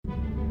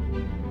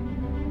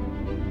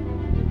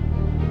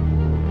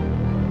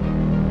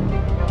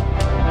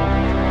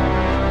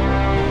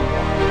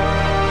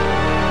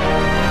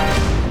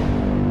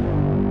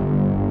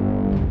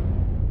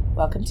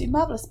Welcome to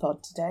Marvelous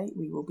Pod. Today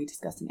we will be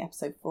discussing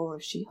episode 4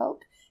 of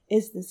She-Hulk,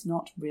 Is This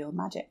Not Real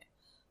Magic?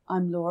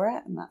 I'm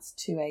Laura, and that's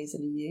 2 A's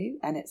and a U,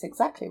 and it's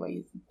exactly where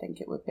you think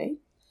it would be.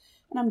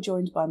 And I'm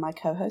joined by my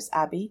co-host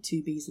Abby,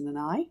 2 B's and an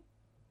I.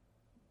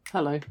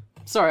 Hello.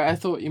 Sorry, I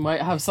thought you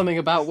might have something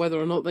about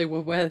whether or not they were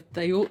where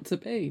they ought to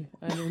be.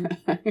 I mean,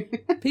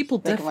 people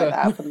They differ. can work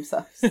that out for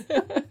themselves.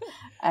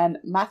 And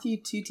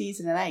Matthew, 2 T's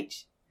and an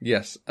H.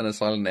 Yes, and a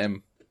silent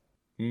M.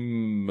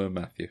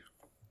 Matthew.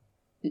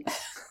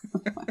 Oh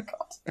my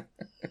god.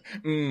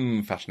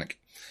 Fashnik.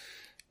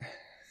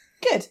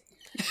 Good.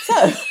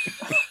 So,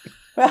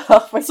 we're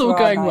halfway It's through all our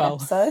going 9 well.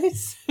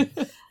 episodes.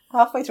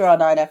 Halfway through our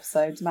 9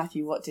 episodes.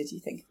 Matthew, what did you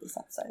think of this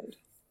episode?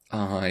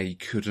 I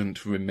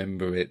couldn't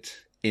remember it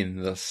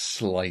in the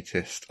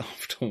slightest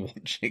after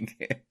watching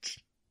it.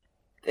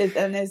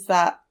 Is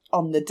that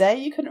on the day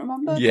you couldn't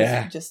remember? 'Cause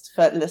Yeah. Just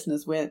for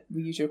listeners, we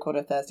usually record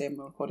on Thursday and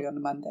we're recording on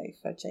a Monday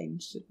for a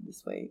change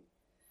this week.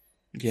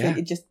 Yeah. So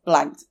it just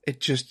blanked. It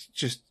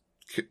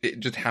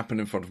just happened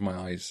in front of my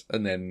eyes,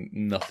 and then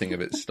nothing of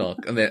it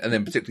stuck. And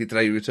then particularly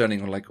today, returning,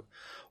 I'm like,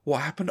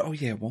 what happened? Oh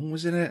yeah, Wong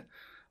was in it.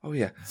 Oh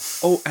yeah.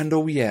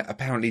 Oh yeah.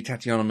 Apparently,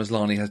 Tatiana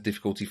Maslany has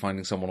difficulty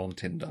finding someone on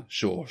Tinder.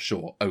 Sure.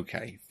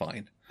 Okay,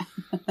 fine.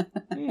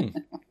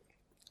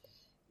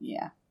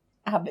 Yeah.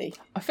 Abby.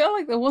 I feel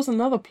like there was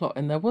another plot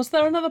in there. Was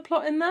there another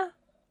plot in there?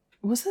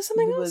 Was there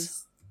something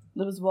else?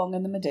 There was Wong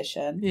and the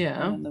magician.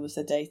 Yeah. And then there was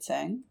the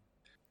dating.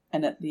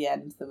 And at the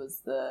end, there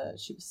was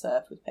she was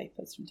served with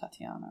papers from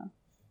Tatiana.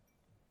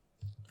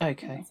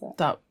 Okay. That's it.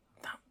 That.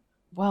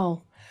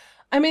 Well,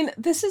 I mean,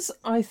 this is,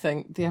 I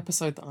think, the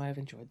episode that I have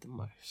enjoyed the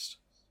most.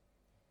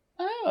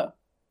 Oh.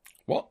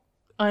 What?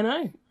 I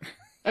know.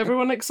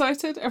 Everyone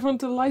excited? Everyone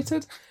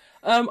delighted?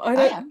 I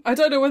am. I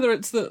don't know whether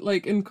it's that,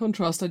 like, in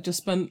contrast, I just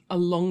spent a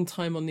long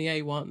time on the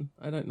A1.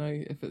 I don't know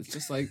if it's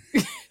just like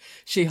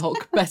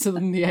She-Hulk better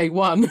than the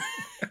A1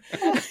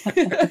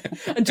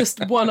 and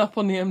just one up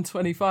on the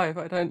M25.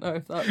 I don't know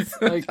if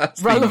that's like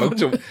That's relevant.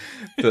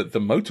 the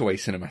motorway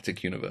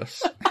cinematic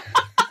universe.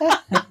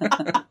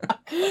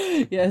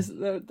 Yes,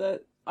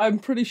 I'm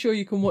pretty sure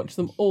you can watch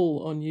them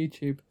all on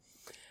YouTube.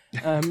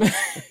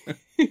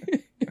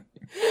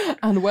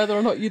 And whether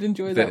or not you'd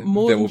enjoy that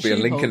more there than will be a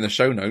link She-Hulk. in the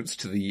show notes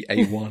to the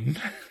A1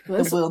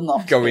 There will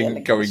not be a link in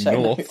the going show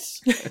north,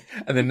 notes.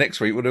 and then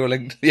next week we'll do a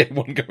link to the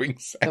A1 going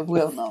south. There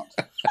will not.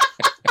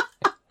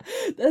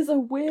 There's a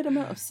weird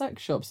amount of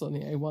sex shops on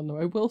the A1, though.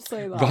 I will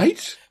say that.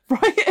 Right?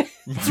 Right.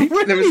 It's Right?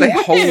 really There is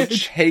a whole weird.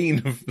 chain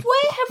of...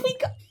 Where have we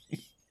got...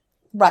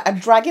 Right, I'm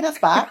dragging us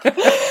back.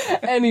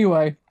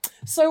 Anyway,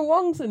 so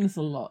Wong's in this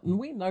a lot, and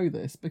we know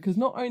this because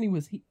not only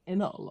was he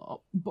in it a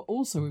lot, but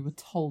also we were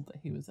told that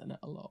he was in it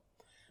a lot.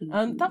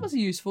 And that was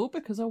useful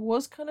because I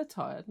was kind of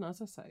tired, and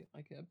as I say,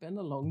 like, it had been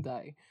a long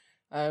day.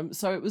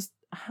 So it was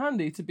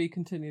handy to be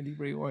continually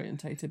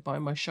reorientated by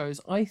my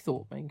show's, I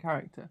thought, main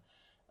character.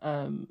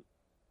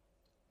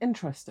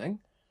 Interesting.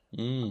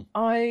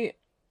 I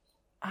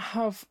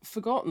have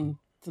forgotten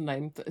the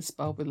name that is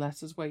spelled with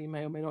letters where you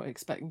may or may not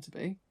expect them to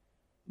be.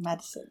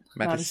 Madison.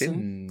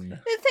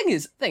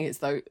 The thing is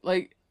though,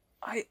 like,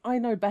 I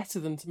know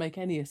better than to make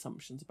any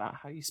assumptions about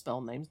how you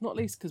spell names, not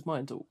least because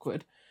mine's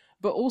awkward,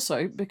 but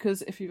also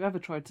because if you've ever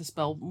tried to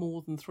spell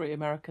more than 3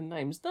 American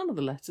names, none of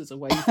the letters are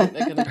where you think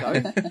they're going to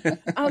go.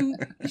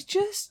 And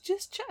just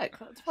check,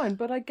 that's fine.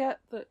 But I get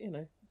that, you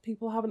know,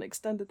 people haven't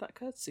extended that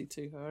courtesy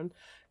to her. And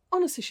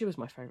honestly, she was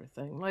my favourite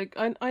thing. Like,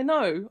 I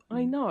know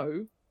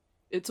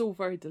it's all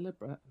very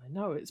deliberate. And I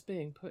know it's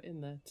being put in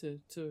there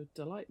to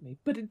delight me.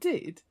 But it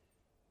did,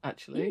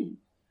 actually.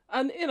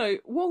 And, you know,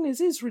 Wong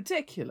is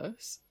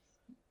ridiculous.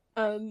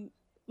 And,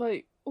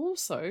 like,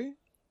 also,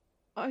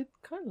 I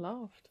kind of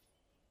laughed.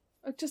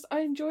 I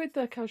enjoyed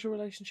their casual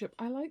relationship.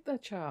 I liked their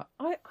chat.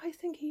 I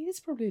think he is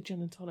probably a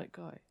gin and tonic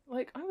guy.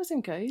 Like, I was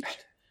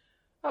engaged.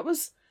 That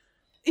was,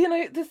 you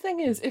know, the thing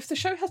is, if the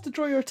show has to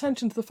draw your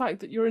attention to the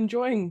fact that you're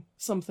enjoying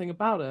something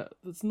about it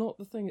that's not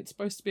the thing it's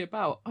supposed to be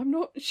about, I'm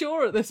not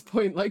sure at this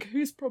point, like,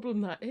 whose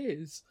problem that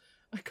is.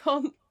 I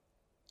can't,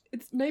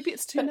 maybe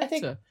it's too But I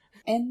think meta.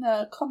 in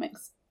the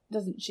comics,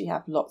 doesn't she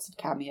have lots of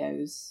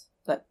cameos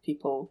that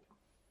people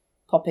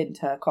pop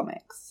into her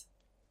comics?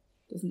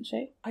 Doesn't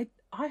she?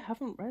 I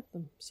haven't read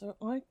them, so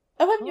I...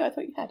 Oh, haven't you? I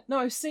thought you had. No,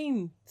 I've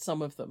seen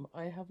some of them.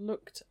 I have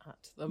looked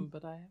at them,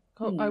 but I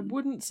can't. I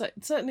wouldn't say,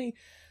 certainly,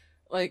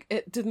 like,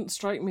 it didn't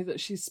strike me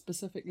that she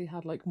specifically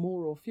had, like,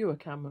 more or fewer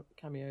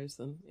cameos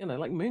than, you know,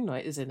 like, Moon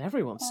Knight is in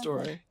everyone's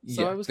story.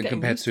 So I was than getting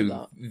compared used to to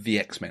that. the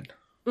X-Men.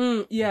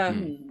 Yeah,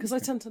 because I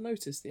tend to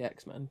notice the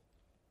X-Men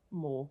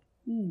more.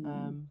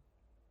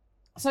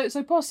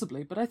 So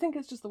possibly, but I think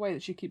it's just the way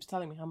that she keeps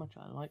telling me how much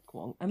I like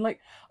Wong. And, like,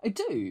 I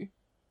do,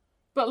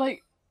 but,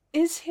 like,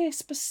 is he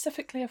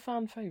specifically a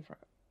fan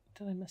favourite?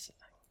 Did I miss it?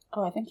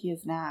 Oh, I think he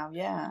is now,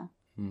 yeah.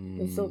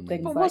 There's sort of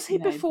things But like, was he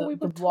before we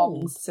the were Wong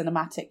told?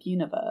 cinematic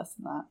universe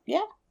and that.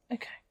 Yeah.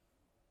 Okay.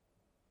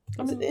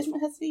 I mean,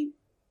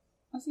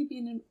 has he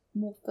been in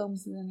more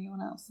films than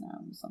anyone else now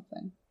or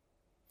something?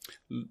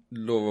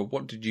 Laura,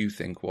 what did you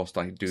think whilst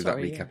I do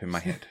Sorry, that recap in my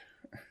head?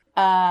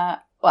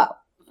 Well,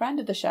 friend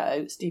of the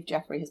show, Steve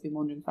Jeffrey, has been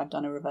wondering if I've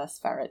done a reverse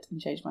ferret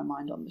and changed my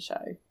mind on the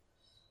show.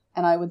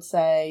 And I would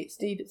say,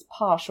 Steve, it's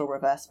partial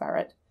reverse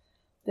ferret.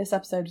 This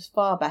episode was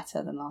far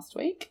better than last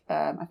week.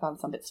 I found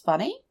some bits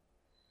funny.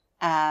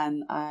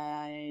 And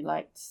I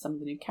liked some of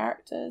the new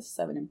characters,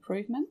 so an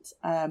improvement.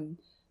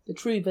 The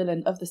true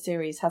villain of the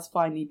series has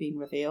finally been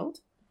revealed.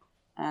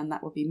 And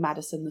that will be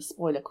Madison, the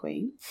Spoiler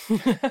Queen.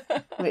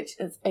 Which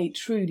is a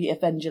truly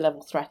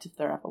Avenger-level threat if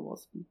there ever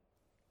was.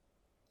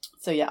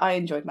 So yeah, I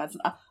enjoyed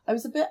Madison. I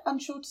was a bit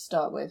unsure to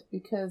start with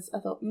because I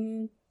thought,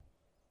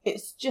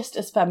 it's just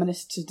as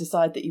feminist to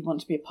decide that you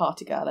want to be a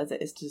party girl as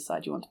it is to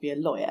decide you want to be a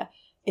lawyer.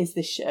 Is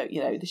this show,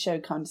 the show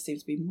kind of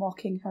seems to be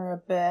mocking her a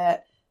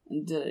bit.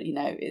 And,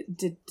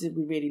 did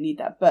we really need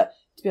that? But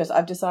to be honest,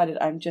 I've decided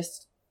I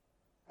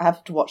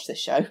have to watch this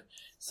show.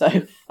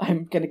 So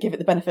I'm going to give it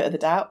the benefit of the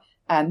doubt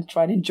and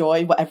try and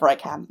enjoy whatever I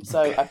can.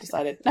 So I've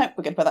decided, no,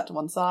 we're going to put that to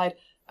one side.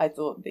 I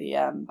thought the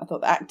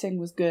acting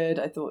was good.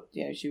 I thought,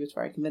 she was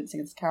very convincing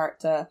as a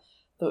character.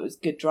 I thought it was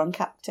good drunk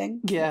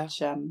acting,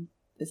 which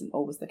isn't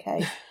always the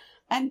case.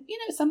 And,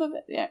 some of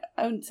it,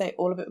 I wouldn't say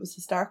all of it was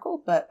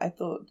hysterical, but I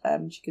thought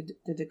she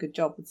did a good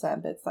job with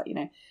certain bits. Like,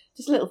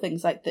 just little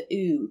things like the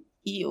ew,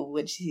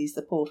 when she sees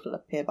the portal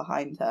appear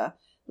behind her,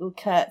 little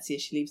curtsy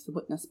as she leaves the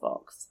witness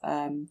box,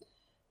 and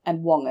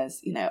Wongers.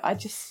 I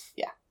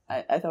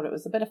thought it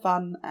was a bit of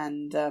fun,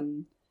 and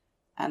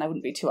I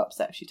wouldn't be too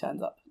upset if she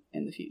turns up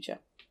in the future.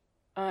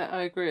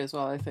 I agree as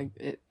well. I think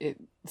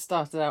it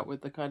started out with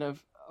the kind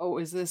of,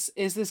 is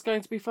this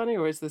going to be funny,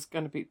 or is this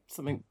going to be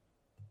something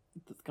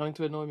that's going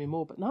to annoy me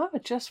more? But no, I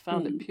just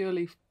found it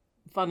purely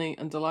funny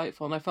and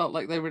delightful, and I felt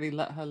like they really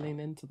let her lean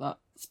into that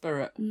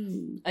spirit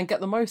and get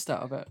the most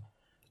out of it.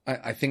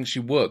 I think she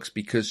works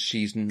because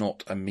she's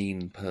not a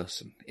mean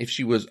person. If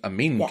she was a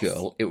mean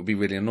girl, it would be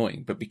really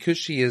annoying. But because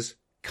she is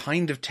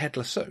kind of Ted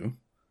Lasso,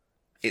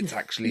 it's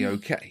actually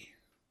okay.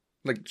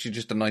 Like, she's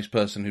just a nice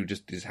person who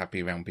just is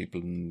happy around people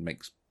and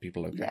makes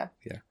people okay.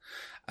 Yeah.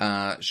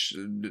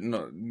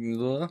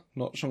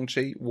 Not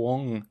Shang-Chi.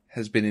 Wong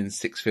has been in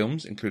 6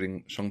 films,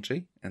 including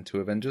Shang-Chi and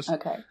 2 Avengers.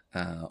 Okay.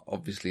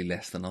 Obviously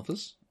less than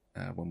others.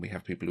 When we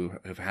have people who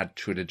have had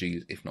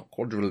trilogies, if not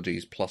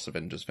quadrilogies, plus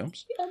Avengers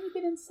films. He's only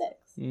been in 6.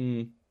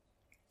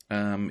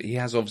 He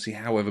has obviously,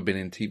 however, been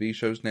in TV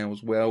shows now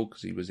as well,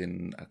 because he was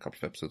in a couple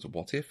of episodes of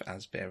What If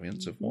as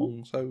variants of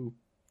Wong. So,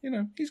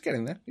 he's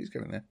getting there.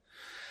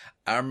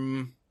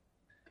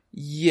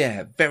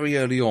 Very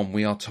early on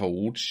we are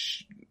told,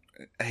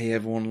 hey,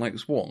 everyone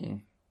likes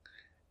Wong.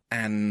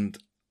 And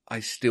I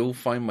still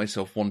find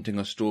myself wanting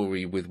a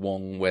story with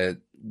Wong where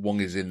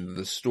Wong is in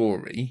the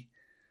story,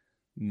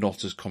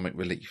 not as comic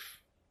relief.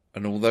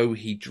 And although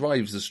he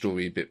drives the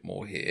story a bit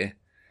more here,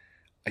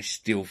 I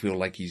still feel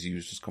like he's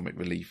used as comic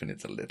relief, and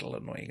it's a little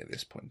annoying at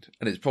this point.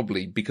 And it's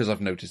probably because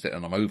I've noticed it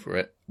and I'm over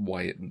it,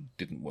 why it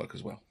didn't work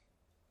as well.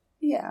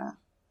 Yeah.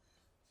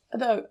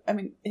 Although,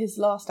 his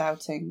last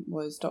outing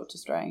was Doctor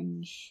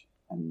Strange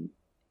and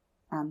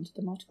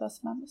the Multiverse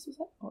of Madness, was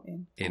it? Or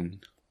in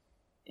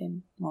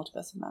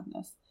Multiverse of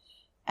Madness.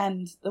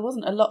 And there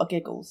wasn't a lot of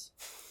giggles.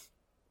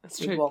 That's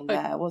true. Wong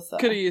there, was there?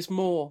 Could have used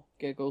more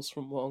giggles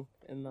from Wong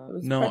in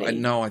that.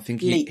 No, I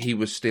think he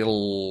was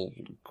still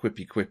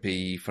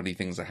quippy, funny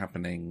things are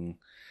happening.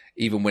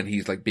 Even when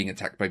he's like being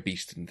attacked by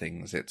beasts and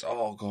things, it's,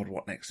 oh God,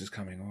 what next is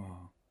coming?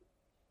 Oh.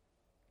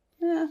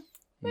 Yeah.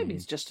 Maybe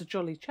he's just a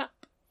jolly chap.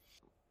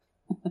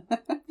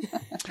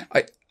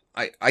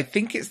 I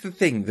think it's the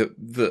thing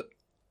that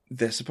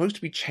they're supposed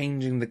to be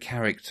changing the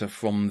character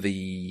from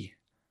the,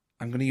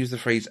 I'm going to use the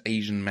phrase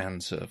Asian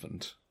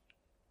manservant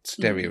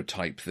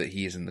stereotype that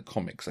he is in the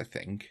comics, I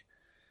think,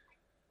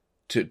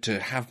 to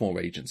have more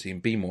agency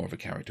and be more of a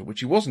character, which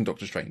he was in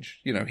Doctor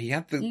Strange. He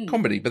had the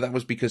comedy, but that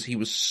was because he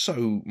was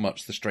so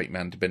much the straight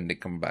man to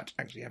Benedict Cumberbatch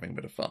actually having a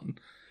bit of fun.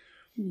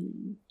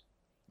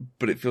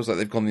 But it feels like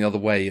they've gone the other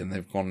way, and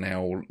they've gone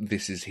now,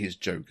 this is his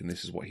joke and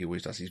this is what he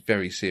always does. He's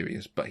very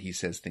serious, but he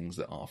says things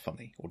that are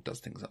funny, or does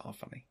things that are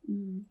funny.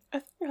 I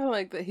think I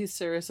like that he's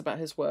serious about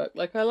his work.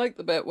 Like, I like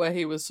the bit where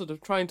he was sort of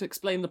trying to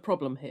explain the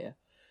problem here.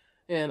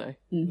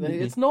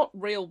 It's not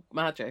real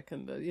magic,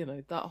 and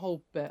that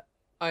whole bit.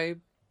 I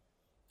think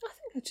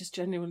I just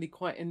genuinely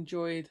quite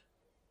enjoyed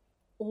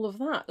all of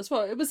that as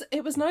well.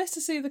 It was nice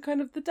to see the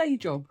kind of the day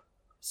job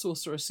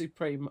Sorcerer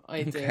Supreme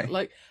idea. Okay.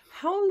 Like,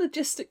 how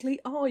logistically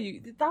are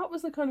you? That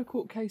was the kind of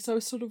court case I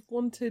sort of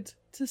wanted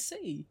to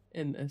see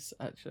in this,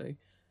 actually.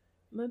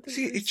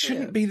 See, it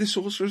shouldn't be the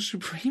Sorcerer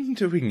Supreme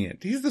doing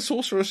it. He's the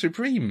Sorcerer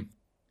Supreme.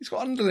 He's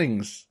got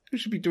underlings who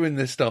should be doing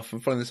this stuff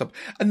and following this up.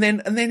 And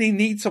then he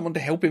needs someone to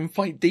help him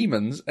fight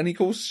demons, and he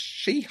calls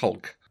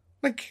She-Hulk.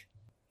 Like,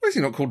 why is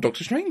he not called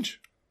Doctor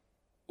Strange?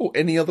 Or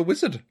any other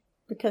wizard?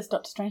 Because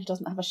Doctor Strange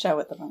doesn't have a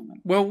show at the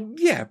moment. Well,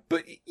 yeah,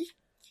 but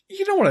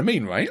you know what I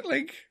mean, right?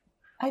 Like,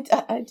 I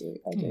do.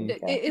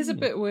 It is a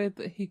bit weird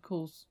that he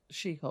calls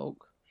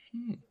She-Hulk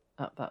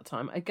at that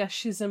time. I guess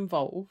she's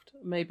involved.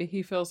 Maybe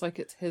he feels like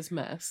it's his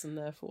mess, and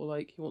therefore,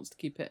 like, he wants to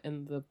keep it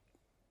in the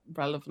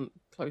relevant,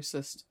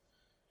 closest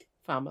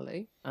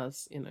family,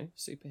 as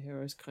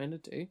superheroes kind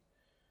of do.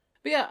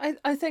 But yeah,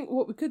 I think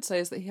what we could say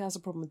is that he has a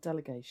problem with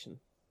delegation,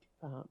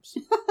 perhaps.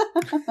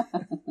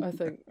 I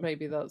think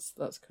maybe that's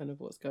kind of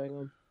what's going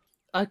on.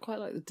 I quite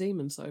like the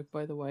demons, though,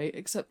 by the way,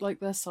 except like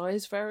their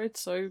size varied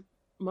so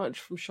much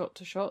from shot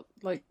to shot.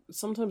 Like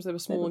sometimes they were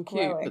small and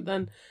cute, but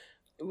then,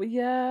 well,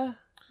 yeah.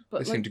 But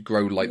they seem to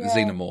grow like the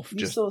xenomorph,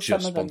 just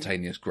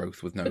spontaneous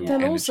growth with no But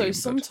then energy also, input.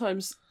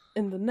 sometimes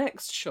in the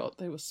next shot,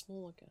 they were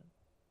small again.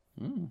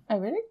 Oh,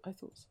 really? I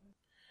thought so.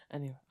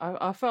 Anyway,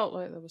 I felt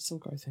like there was some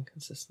growth and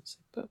consistency.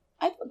 But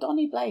I thought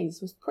Donny Blaze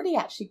was pretty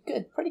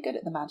good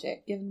at the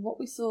magic, given what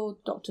we saw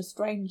Doctor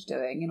Strange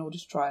doing in order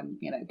to try and,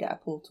 get a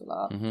portal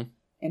up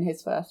in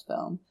his first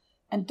film.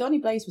 And Donny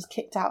Blaze was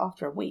kicked out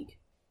after a week.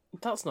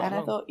 That's not And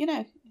wrong. I thought,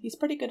 he's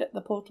pretty good at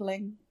the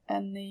portaling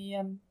and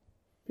the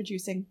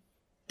producing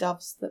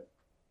doves that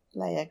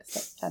lay eggs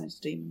that turn into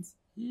demons.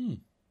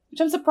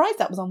 Which I'm surprised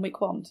that was on week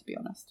 1, to be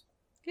honest.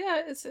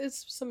 Yeah, it's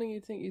something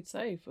you'd think you'd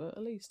say for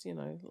at least,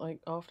 like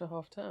after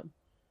half term.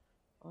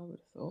 I would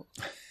have thought.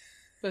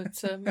 But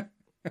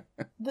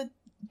the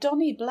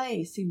Donny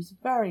Blaze seems a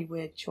very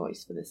weird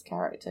choice for this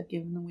character,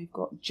 given that we've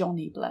got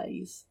Johnny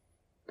Blaze,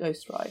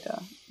 Ghost Rider,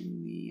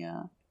 in the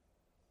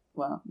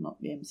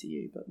not the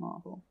MCU, but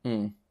Marvel.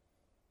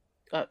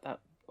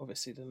 that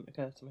obviously didn't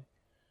occur to me.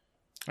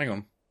 Hang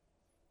on.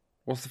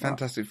 What's the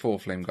Fantastic Four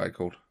flame guy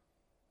called?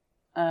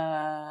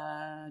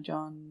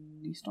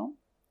 Johnny Storm.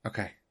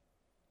 Okay.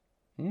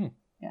 Yeah.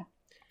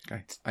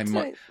 Okay.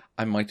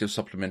 I might have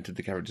supplemented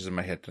the characters in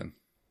my head then.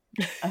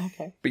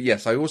 Okay. But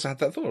yes, I also had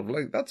that thought of,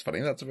 like, that's funny,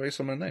 that's a very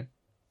similar name.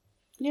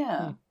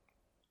 Yeah.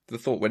 The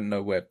thought went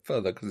nowhere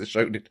further because it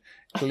showed it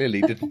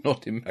clearly did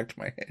not impact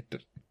my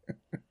head.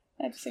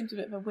 It just seems a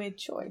bit of a weird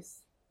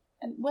choice.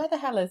 And where the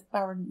hell is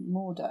Baron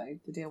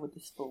Mordo to deal with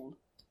this fool?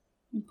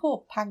 I mean,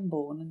 poor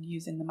Pangborn and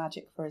using the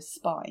magic for his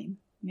spine,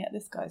 and yet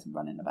this guy's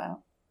running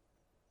about.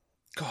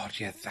 God,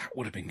 yeah, that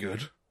would have been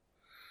good.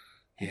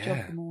 Good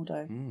job for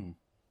Mordo.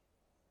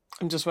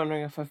 I'm just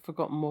wondering if I've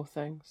forgotten more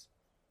things.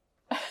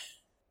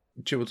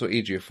 Chiwetel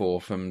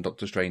Ejiofor from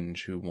Doctor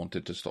Strange, who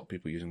wanted to stop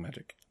people using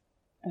magic.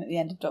 And at the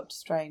end of Doctor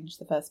Strange,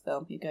 the first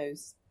film, he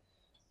goes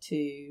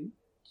to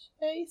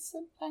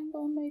Jason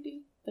Pangborn,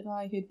 maybe? The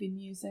guy he'd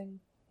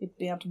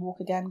be able to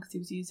walk again because he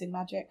was using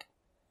magic.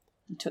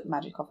 He took the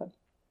magic off him.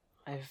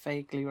 I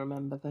vaguely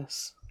remember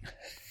this.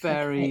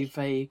 Very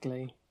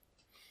vaguely.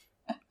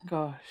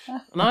 Gosh.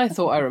 And I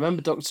thought I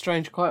remembered Doctor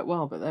Strange quite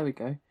well, but there we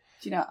go.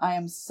 Do you know, I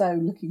am so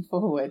looking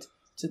forward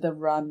to the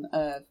run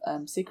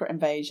of Secret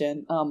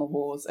Invasion, Armor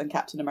Wars, and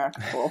Captain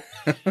America 4. What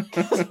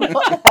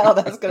the hell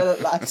that's going to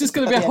look like? It's just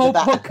going to be a whole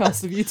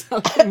podcast of you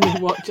telling me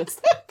what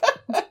just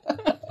happened.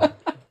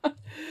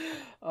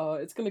 Oh,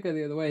 it's going to go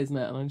the other way, isn't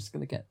it? And I'm just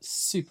going to get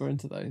super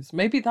into those.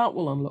 Maybe that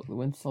will unlock the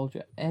Winter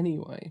Soldier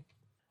anyway.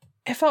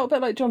 It felt a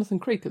bit like Jonathan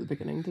Creek at the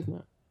beginning, didn't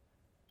it?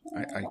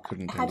 I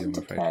couldn't tell you, I'm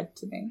afraid. Occurred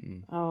to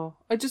me. Oh,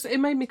 it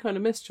made me kind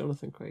of miss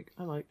Jonathan Creek.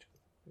 I liked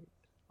Jonathan Creek.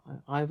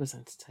 I was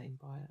entertained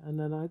by it, and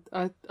then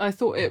I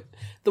thought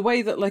the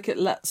way that like it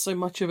let so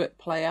much of it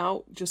play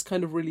out just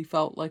kind of really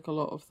felt like a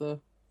lot of the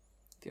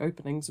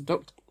openings of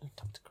Doctor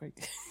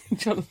Creek,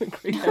 Jonathan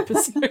Creek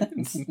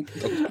episodes.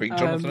 Doctor Creek,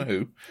 Jonathan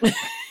Who,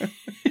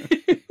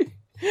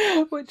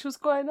 which was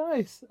quite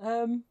nice.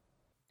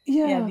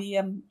 Yeah,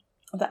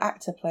 the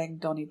actor playing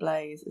Donny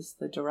Blaze is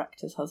the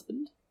director's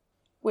husband,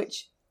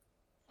 which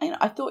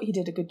I thought he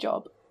did a good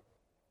job,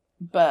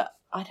 but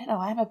I don't know.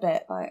 I'm a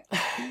bit like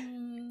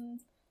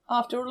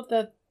after all of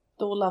the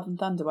Thor: Love and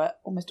Thunder, where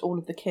almost all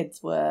of the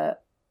kids were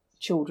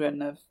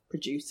children of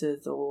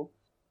producers or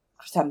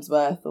Chris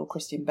Hemsworth or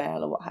Christian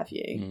Bale or what have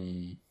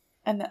you,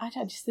 and I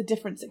don't just the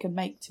difference it can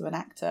make to an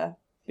actor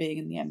being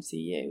in the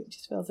MCU. It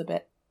just feels a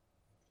bit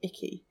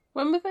icky.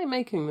 When were they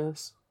making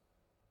this?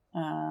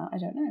 I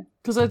don't know.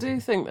 Because I do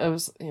think there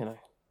was,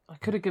 I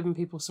could have given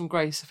people some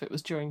grace if it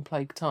was during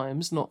plague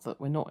times. Not that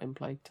we're not in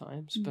plague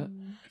times, but...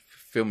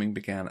 Filming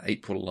began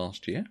April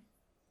last year.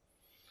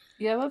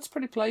 Yeah, that's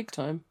pretty plague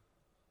time.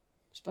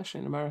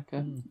 Especially in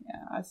America.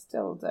 Yeah, I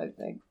still don't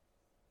think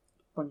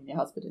bringing your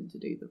husband in to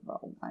do the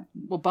role.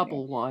 Well,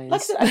 bubble-wise.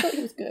 Like I said, I thought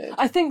he was good.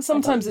 I think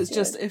sometimes it's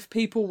just if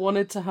people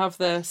wanted to have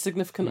their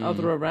significant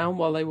other around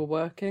while they were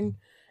working...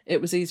 It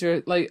was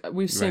easier, like,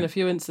 we've seen a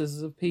few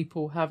instances of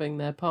people having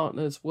their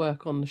partners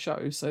work on the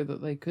show so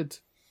that they could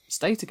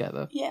stay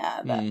together.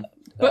 Yeah.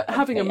 But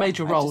having a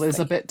major role is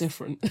a bit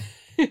different.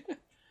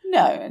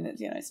 No, and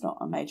it's not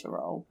a major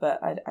role,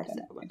 but I don't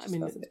know. It just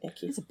feels a bit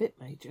icky. It's a bit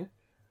major.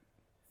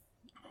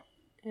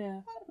 Yeah.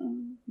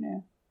 Yeah.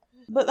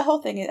 But the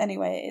whole thing is,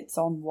 anyway, it's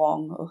on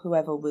Wong or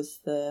whoever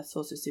was the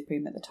Sorcerer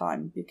Supreme at the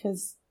time,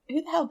 because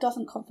who the hell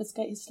doesn't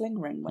confiscate his sling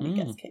ring when he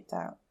gets kicked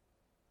out?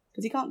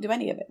 Because he can't do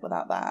any of it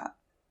without that.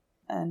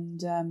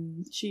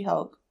 And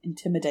She-Hulk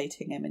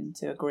intimidating him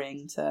into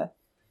agreeing to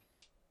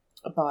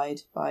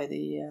abide by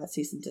the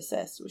cease and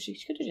desist, which she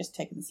could have just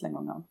taken the sling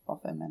ring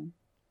off him and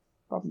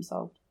problem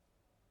solved.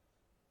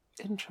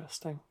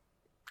 Interesting.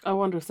 I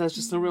wonder if there's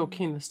just a real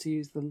keenness to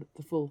use the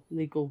full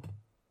legal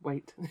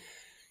weight.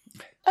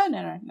 Oh,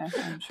 no.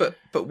 I'm sure.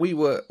 But we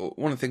were,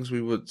 one of the things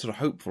we were sort of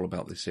hopeful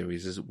about this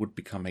series is it would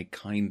become a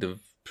kind of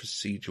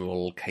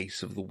procedural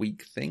case of the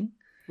week thing.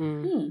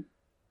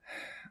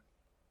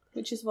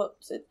 Which is what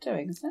it's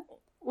doing, isn't it?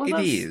 Well, It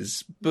that's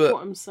is, but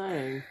what I'm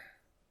saying.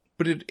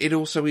 But it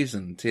also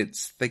isn't.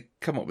 It's they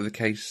come up with a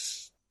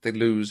case, they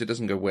lose, it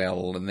doesn't go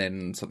well, and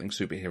then something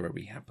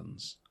superhero-y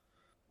happens.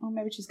 Or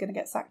maybe she's going to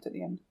get sacked at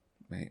the end.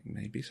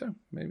 Maybe so.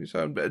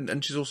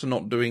 And she's also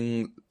not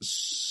doing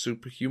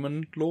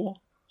superhuman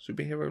law,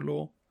 superhero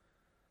law.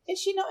 Is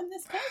she not in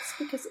this case?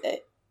 Because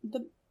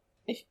the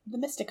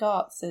Mystic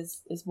Arts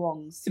is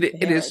Wong's It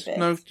superhero is. bit.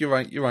 No,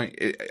 you're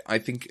right. I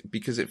think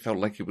because it felt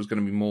like it was going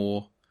to be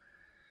more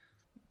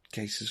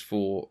cases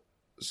for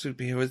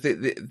superheroes.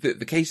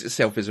 The case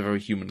itself is a very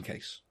human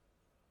case.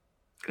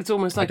 It's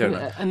almost like an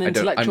I'm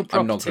intellectual not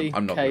property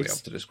going to be able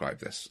case. to describe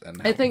this.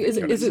 And I think is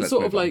it let's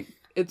sort of move on. like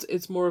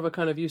it's more of a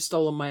kind of you've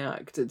stolen my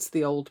act. It's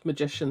the old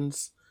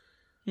magicians.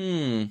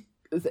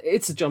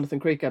 It's a Jonathan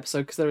Creek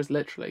episode because there is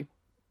literally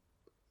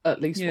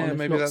at least one, if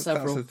maybe not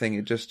several. that's the thing.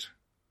 It just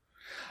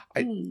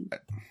I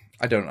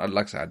don't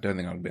like I said, I don't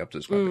think I'm going to be able to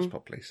describe this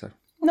properly. So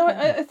No,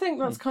 I think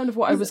that's kind of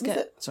what I was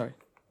getting. Sorry.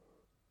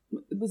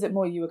 Was it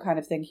more you were kind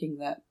of thinking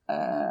that,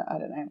 I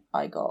don't know,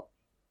 I got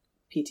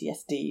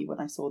PTSD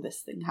when I saw this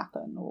thing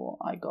happen, or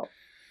I got,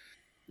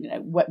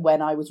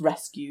 when I was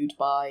rescued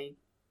by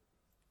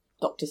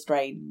Doctor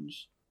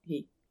Strange,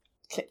 he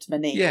clipped my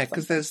knee. yeah,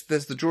 because there's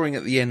the drawing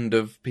at the end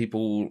of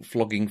people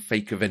flogging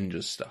fake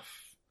Avengers stuff.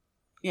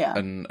 Yeah.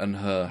 And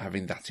her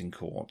having that in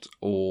court,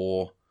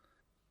 or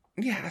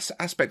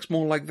aspects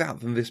more like that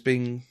than this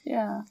being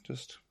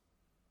just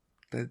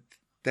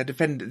they're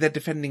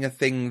defending a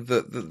thing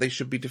that they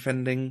should be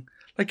defending.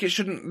 Like it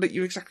shouldn't. Like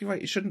you're exactly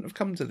right. It shouldn't have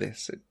come to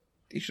this.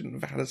 He shouldn't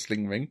have had a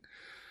sling ring,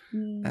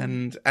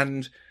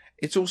 and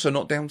it's also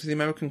not down to the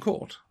American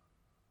court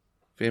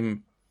for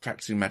him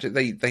practicing magic.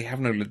 They have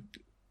no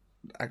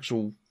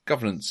actual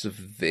governance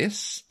of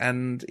this,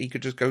 and he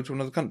could just go to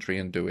another country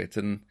and do it.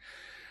 And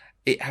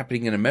it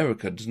happening in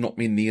America does not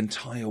mean the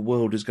entire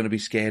world is going to be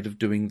scared of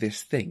doing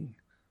this thing.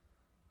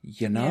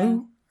 You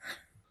know?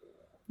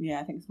 Yeah,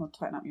 I think it's more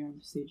tighten up your own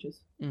procedures.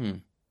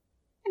 Mm.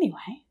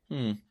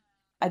 Anyway,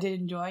 I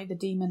did enjoy the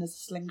demon as a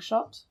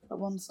slingshot at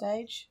one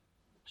stage.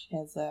 She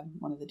has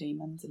one of the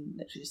demons and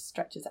literally just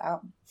stretches it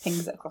out and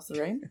pings it across the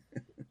room,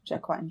 which I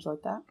quite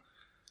enjoyed that.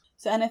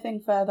 So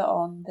anything further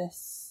on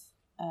this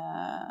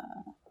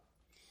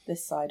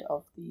this side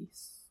of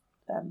these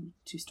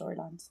two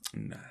storylines?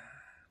 No.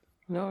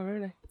 No,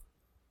 really.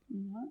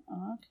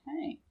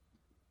 Okay.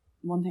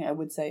 One thing I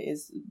would say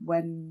is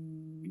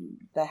when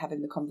they're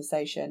having the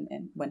conversation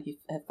and when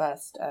her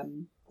first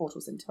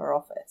portals into her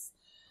office,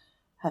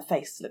 her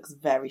face looks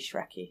very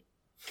Shrekky.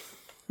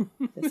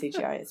 The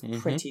CGI is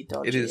pretty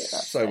dodgy. It is at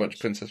that so stage. much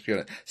Princess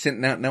Fiona. Since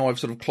now I've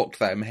sort of clocked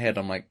that in my head.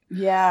 I'm like,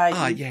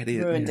 yeah, it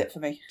is. ruined it for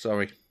me.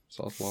 Sorry,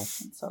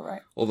 Sarswell. It's all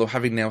right. Although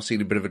having now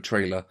seen a bit of a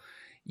trailer,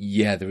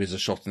 there is a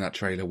shot in that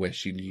trailer where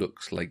she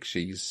looks like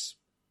she's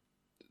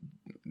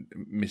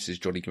Mrs.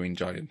 Jolly Green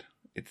Giant.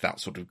 It's that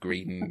sort of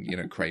green,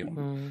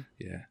 crayon.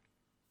 Yeah.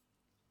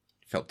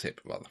 Felt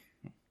tip, rather.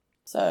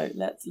 So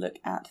let's look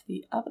at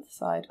the other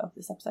side of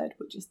this episode,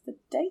 which is the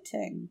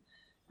dating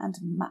and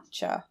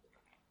matcha.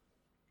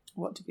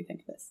 What did we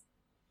think of this?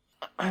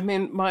 I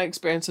mean, my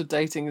experience of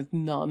dating is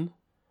none.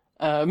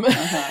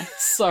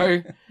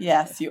 So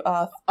yes, you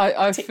are.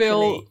 I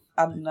feel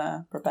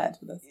unprepared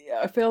for this.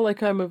 I feel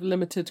like I'm of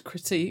limited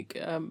critique.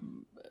 At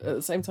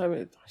the same time,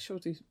 I sure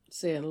do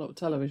see it in a lot of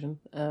television.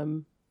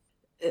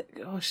 It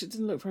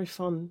didn't look very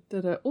fun,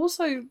 did it?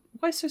 Also,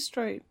 why so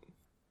straight?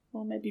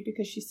 Well, maybe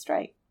because she's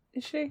straight.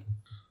 Is she?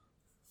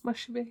 Must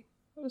she be?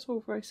 That was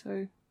all very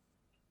so...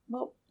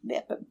 Well,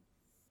 yeah, but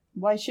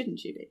why shouldn't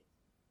she be?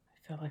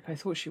 I feel like I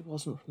thought she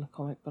wasn't from the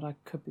comic, but I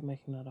could be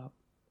making that up.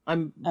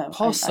 I'm I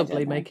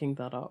possibly don't know. making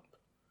that up.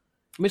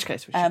 In which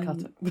case, we should cut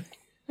it.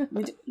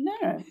 We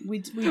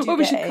do Well,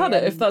 we get should cut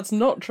it if that's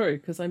not true,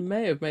 because I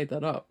may have made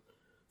that up.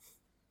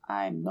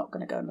 I'm not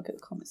going to go and look at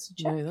the comments to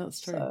check. No, that's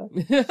true.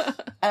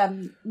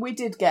 So, we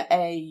did get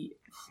a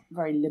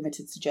very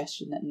limited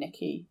suggestion that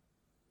Nikki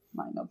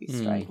might not be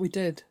straight. We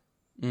did.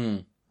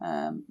 But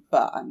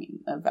I mean,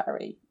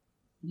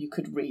 you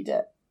could read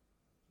it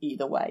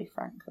either way,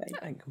 frankly.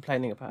 And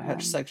complaining about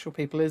heterosexual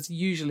people is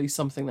usually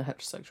something that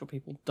heterosexual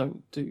people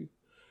don't do.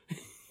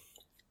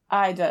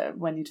 I don't.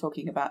 When you're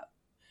talking about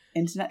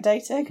internet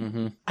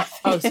dating, I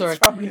think sorry. it's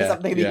probably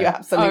something that you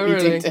absolutely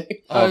really? do.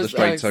 The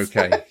straight's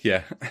okay.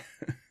 Yeah.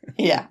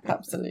 Yeah,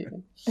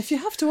 absolutely. If you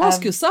have to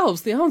ask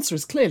yourselves, the answer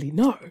is clearly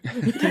no.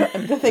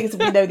 The thing is,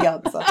 we know the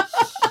answer.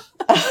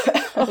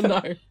 Oh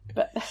no!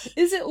 But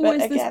is it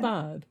always again, this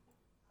bad?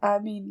 I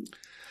mean,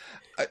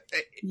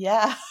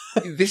 yeah.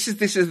 This is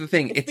the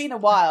thing. It's been a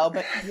while,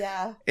 but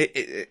yeah.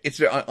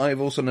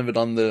 I've also never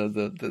done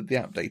the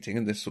app dating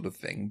and this sort of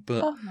thing,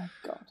 but Oh my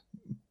god.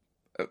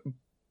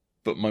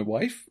 But my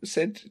wife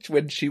said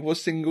when she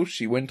was single,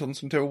 she went on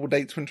some terrible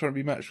dates when trying to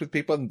be matched with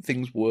people, and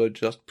things were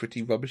just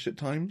pretty rubbish at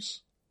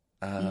times.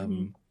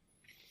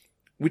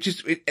 Which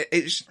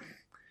is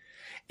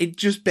it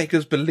just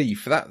beggars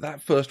belief.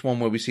 That first one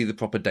where we see the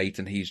proper date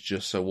and he's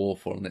just so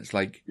awful, and it's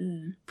like,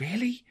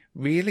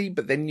 really?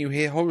 But then you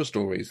hear horror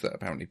stories that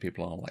apparently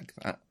people are like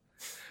that.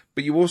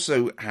 But you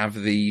also have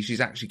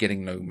she's actually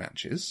getting no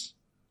matches,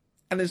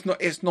 and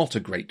it's not a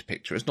great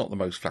picture. It's not the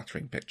most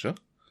flattering picture.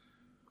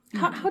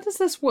 How does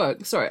this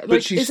work? Sorry, But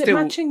like, she's is it still-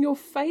 matching your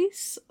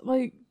face?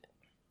 Like,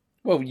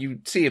 Well, you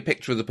see a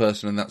picture of the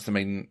person, and that's the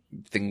main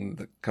thing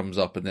that comes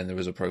up, and then there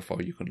is a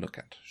profile you can look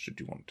at, should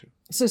you want to.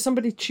 so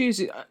somebody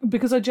chooses,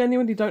 because I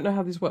genuinely don't know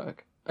how these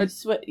work.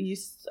 You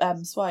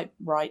swipe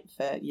right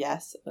for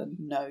yes and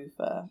no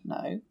for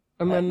no.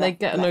 And then they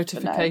get a left for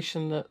no.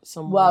 notification that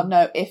someone... Well,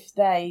 no, if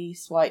they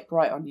swipe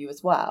right on you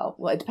as well,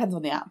 it depends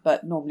on the app,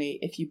 but normally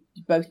if you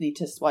both need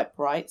to swipe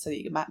right so that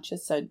you get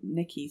matches. So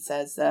Nikki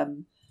says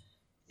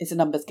it's a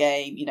numbers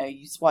game,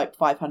 you swipe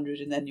 500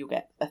 and then you'll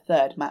get a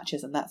third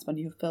matches, and that's when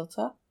you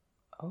filter.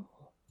 Oh.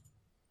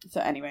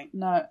 So anyway,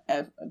 no,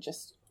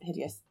 just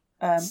hideous.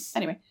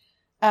 Anyway,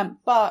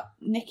 but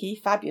Nikki,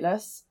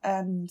 fabulous,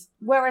 and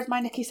where is my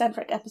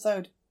Nikki-centric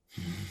episode?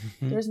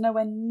 There is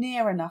nowhere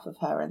near enough of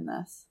her in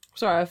this.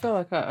 Sorry, I feel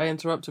like I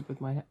interrupted with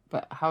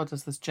but how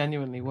does this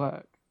genuinely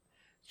work?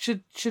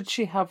 Should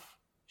she have...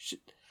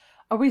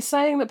 Are we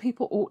saying that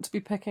people ought to be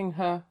picking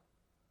her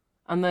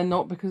and they're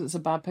not because it's a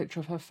bad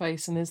picture of her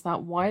face, and is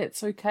that why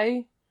it's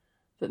okay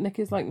that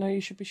Nikki's like, no, you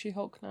should be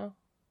She-Hulk now?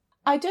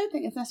 I don't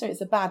think it's necessarily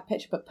it's a bad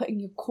picture, but putting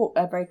your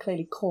a very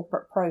clearly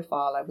corporate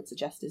profile, I would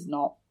suggest, is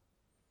not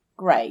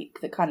great.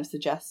 That kind of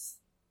suggests,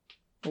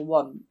 for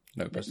one,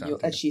 No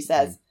personality. as she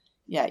says,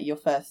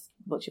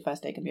 what's your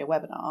first day going to be a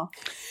webinar?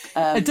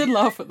 I did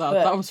laugh at that.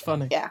 That was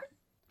funny. Yeah.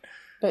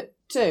 But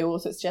two,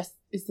 also it's just,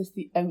 is this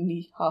the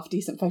only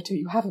half-decent photo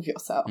you have of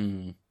yourself?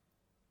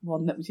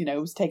 One that was,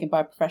 was taken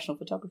by a professional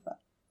photographer.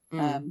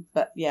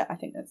 But yeah, I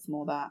think that's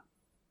more that.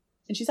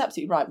 And she's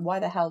absolutely right. Why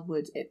the hell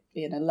would it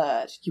be an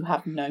alert? You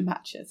have no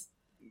matches.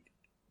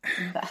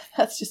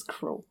 That's just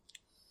cruel.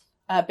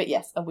 But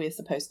yes, we're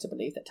supposed to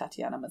believe that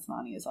Tatiana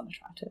Maslany is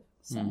unattractive.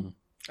 So.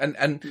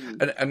 And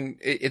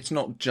it's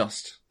not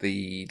just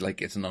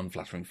it's an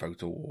unflattering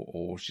photo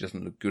or she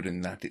doesn't look good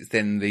in that. It's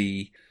then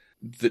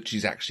that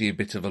she's actually a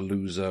bit of a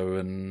loser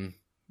and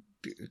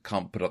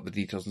can't put up the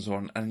details and so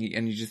on. And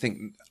you just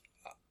think,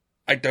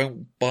 I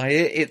don't buy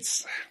it.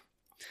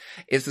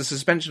 It's the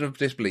suspension of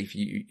disbelief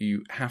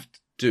you have to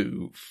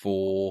do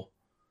for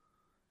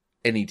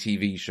any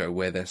TV show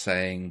where they're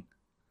saying,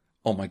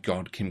 oh my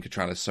God, Kim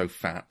Cattrall is so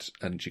fat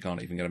and she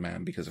can't even get a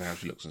man because of how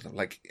she looks and stuff.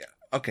 Like,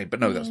 okay, but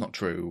no, that's not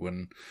true.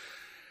 And,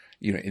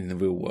 in the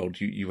real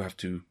world, you have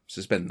to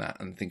suspend that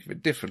and think of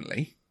it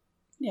differently.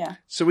 Yeah.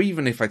 So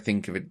even if I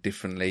think of it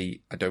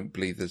differently, I don't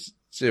believe there's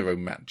 0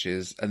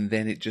 matches. And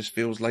then it just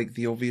feels like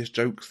the obvious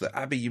jokes that,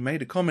 Abby, you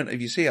made a comment of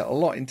you see it a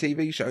lot in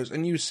TV shows,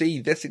 and you see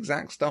this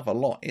exact stuff a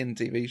lot in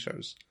TV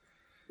shows.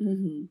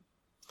 Mm-hmm.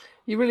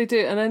 You really do.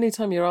 And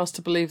anytime you're asked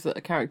to believe that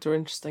a character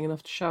interesting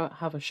enough to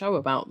have a show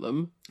about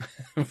them,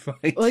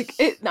 Right.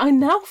 I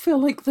now feel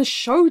like the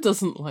show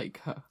doesn't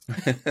like her.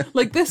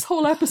 Like, this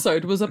whole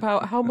episode was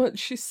about how much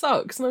she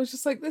sucks. And I was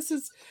just like,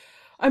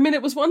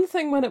 it was one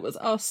thing when it was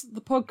us,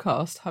 the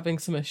podcast, having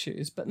some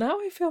issues, but now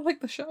I feel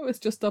like the show is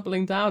just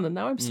doubling down, and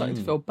now I'm starting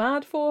to feel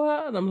bad for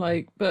her, and I'm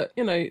like, but,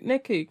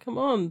 Nikki, come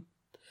on,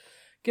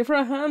 give her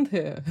a hand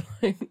here.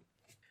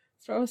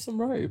 Throw her some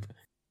rope.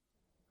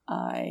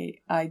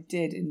 I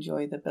did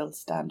enjoy the Bill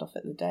standoff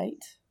at the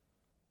date.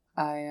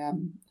 I have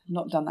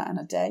not done that on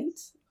a date,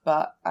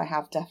 but I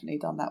have definitely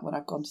done that when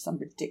I've gone to some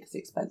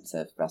ridiculously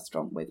expensive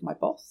restaurant with my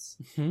boss.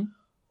 Mm-hmm.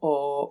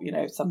 Or,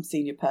 some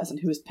senior person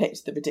who has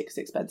picked the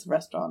ridiculously expensive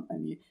restaurant,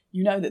 and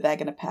you know that they're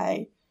going to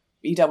pay,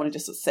 but you don't want to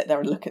just sort of sit there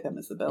and look at them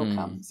as the bill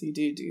comes. So you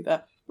do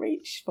the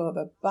reach for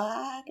the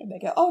bag, and they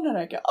go, oh, no,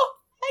 oh,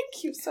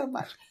 thank you so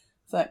much.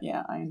 So,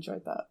 yeah, I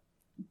enjoyed that.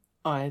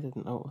 I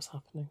didn't know what was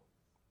happening.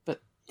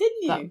 But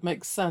didn't you? That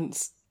makes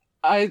sense.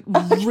 I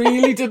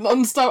really didn't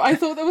understand. I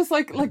thought there was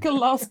like a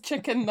last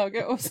chicken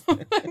nugget or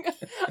something.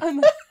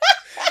 And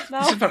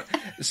now...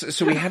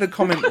 So we had a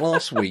comment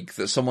last week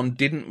that someone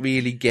didn't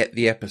really get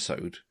the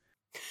episode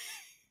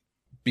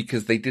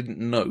because they didn't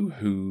know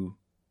who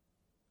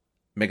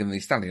Megan Thee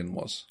Stallion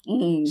was.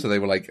 So they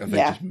were like, have they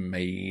just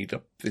made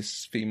up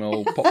this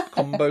female pop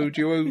combo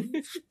duo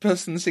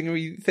person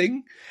singery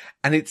thing?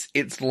 And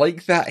it's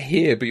like that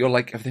here, but you're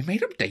like, have they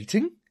made up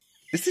dating?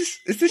 Is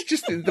this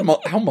just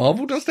how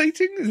Marvel does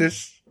dating? Is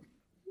this?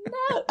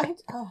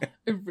 No,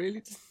 it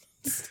really didn't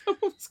understand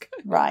what was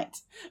going on. Right.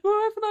 My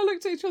wife and I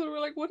looked at each other and we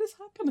were like, what is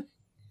happening?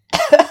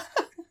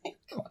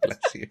 God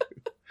bless you.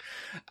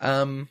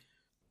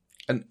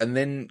 And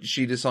then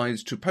she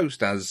decides to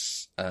post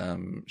as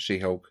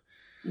She-Hulk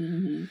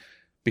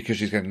because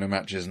she's getting no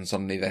matches, and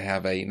suddenly they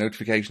have a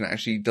notification that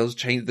actually does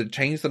change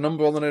the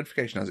number on the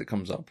notification as it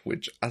comes up,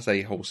 which, as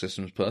a whole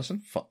systems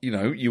person,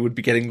 you would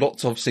be getting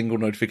lots of single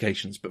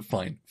notifications, but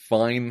fine.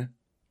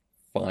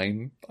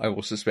 I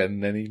will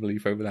suspend any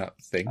belief over that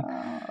thing.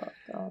 Oh,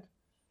 God.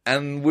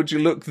 And would you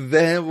look,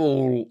 they're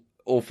all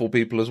awful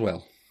people as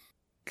well.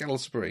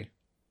 Galsbury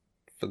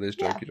for those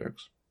jokey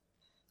jokes.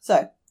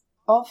 So,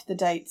 of the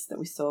dates that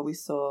we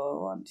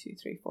saw 1, 2,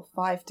 3, 4,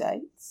 5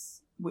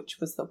 dates. Which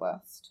was the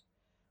worst?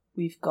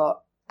 We've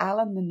got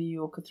Alan, the New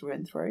Yorker through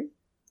and through.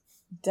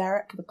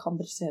 Derek, the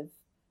competitive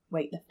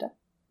weightlifter.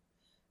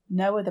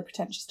 Noah, the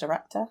pretentious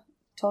director.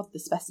 Todd, the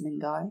specimen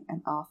guy.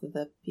 And Arthur,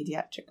 the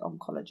paediatric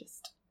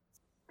oncologist.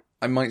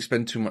 I might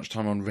spend too much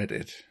time on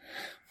Reddit,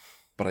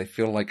 but I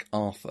feel like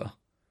Arthur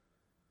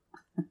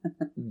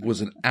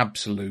was an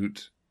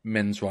absolute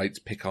men's rights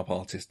pickup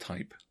artist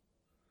type.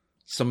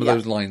 Some of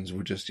those lines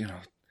were just,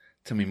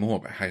 tell me more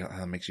about how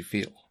that makes you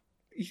feel.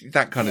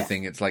 That kind of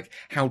thing. It's like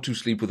How to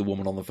Sleep with a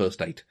Woman on the First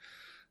Date.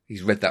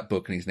 He's read that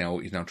book and he's now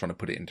trying to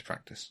put it into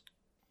practice.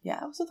 Yeah,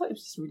 I also thought it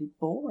was just really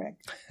boring.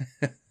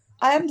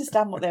 I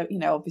understand what they're,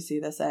 obviously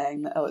they're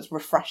saying that, it's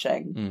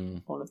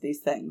refreshing, all of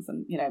these things.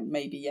 And,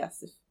 maybe,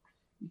 yes, if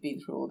you've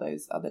been through all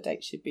those other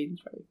dates you've been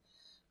through.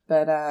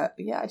 But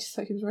yeah, I just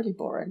thought he was really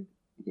boring.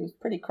 He was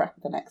pretty crap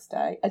the next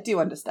day. I do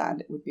understand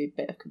it would be a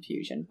bit of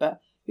confusion,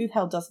 but who the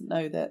hell doesn't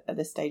know that at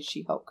this stage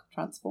She-Hulk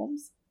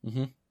transforms?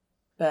 Mm-hmm.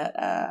 But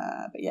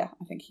yeah,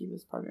 I think he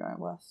was probably my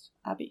worst.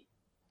 Abby?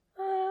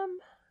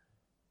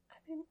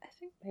 I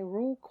think they were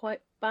all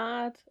quite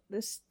bad.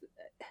 This,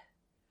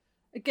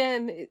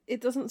 again,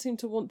 it doesn't seem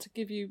to want to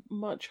give you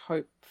much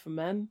hope for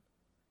men.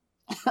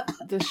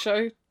 The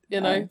show,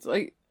 it's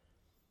like,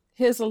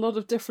 here's a lot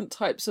of different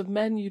types of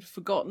men you'd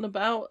forgotten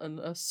about and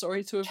are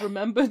sorry to have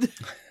remembered.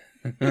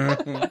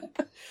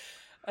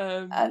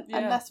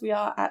 Unless we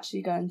are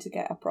actually going to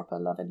get a proper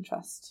love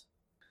interest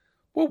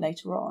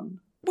later on.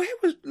 Where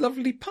was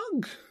Lovely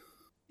Pug?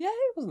 Yeah,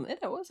 he wasn't in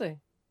it, was he?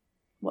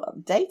 Well,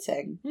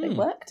 dating. They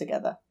work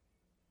together.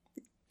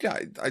 Yeah,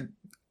 I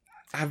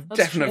have That's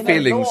definite true.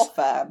 feelings.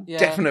 Yeah.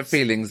 Definite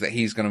feelings that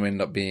he's going to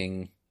end up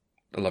being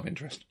a love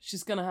interest.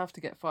 She's going to have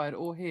to get fired,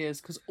 or he is,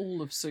 because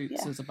all of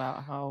Suits is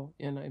about how,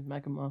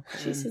 Meghan Markle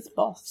She's and his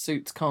boss.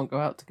 Suits can't go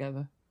out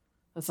together.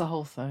 That's the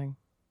whole thing.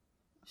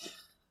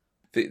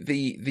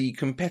 The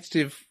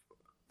competitive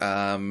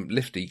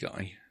lifty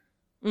guy.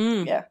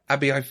 Yeah.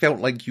 Abby, I felt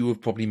like you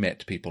have probably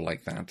met people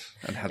like that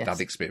and had that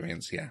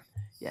experience, yeah.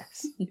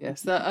 Yes,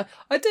 yes. That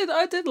I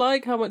did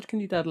like How Much Can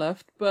You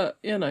Deadlift, but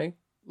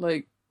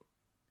like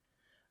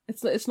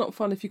it's not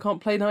fun if you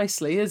can't play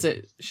nicely, is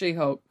it?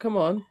 She-Hulk, come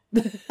on,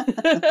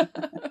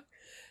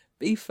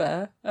 be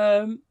fair.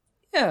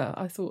 Yeah,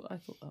 I thought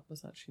that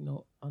was actually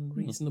not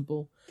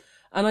unreasonable,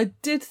 and I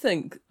did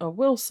think, I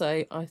will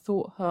say, I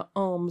thought her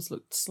arms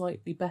looked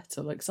slightly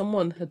better. Like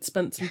someone had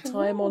spent some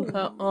time on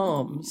her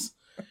arms,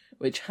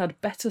 which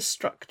had better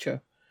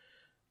structure.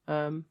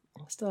 I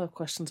still have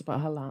questions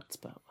about her lats,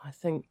 but I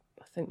think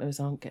those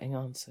aren't getting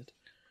answered.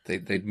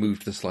 They'd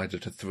moved the slider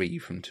to 3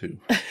 from 2.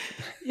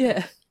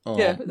 Yeah.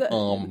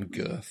 Arm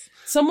girth.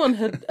 Someone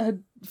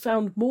had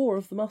found more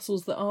of the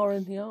muscles that are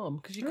in the arm,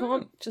 because you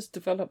can't just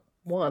develop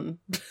one.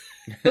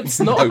 That's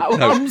not how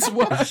arms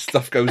work.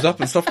 Stuff goes up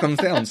and stuff comes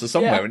down, so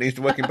somewhere it needs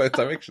to work in both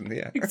directions,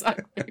 yeah.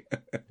 Exactly.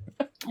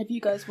 Have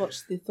you guys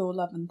watched the Thor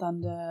Love and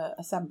Thunder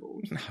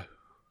Assembled?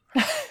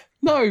 No.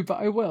 No, but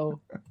I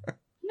will.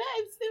 No,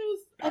 it was.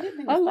 I didn't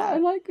think it was I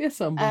bad. like the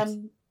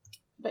Assembled.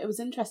 But it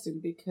was interesting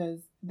because,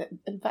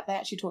 in fact, they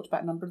actually talked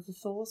about a number of the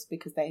Thors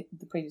because the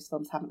previous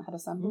films haven't had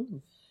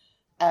Assembled.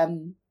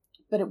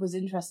 But it was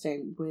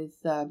interesting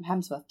with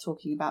Hemsworth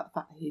talking about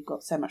the fact that he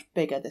got so much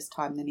bigger this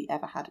time than he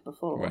ever had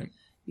before. Right.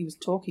 He was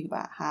talking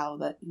about how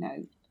that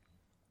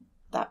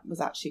that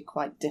was actually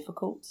quite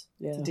difficult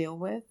to deal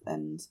with,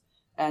 and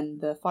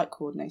the fight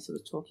coordinator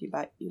was talking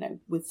about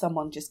with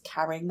someone just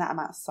carrying that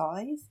amount of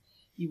size,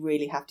 you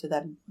really have to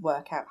then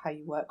work out how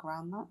you work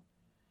around that,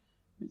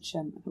 which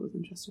I thought was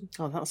interesting.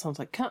 Oh, that sounds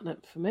like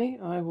catnip for me.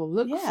 I will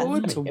look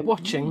forward to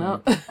watching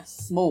that. A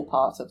small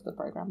part of the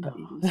programme, but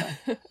even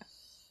so.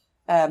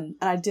 And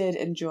I did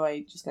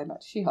enjoy, just going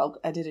back to She-Hulk,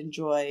 I did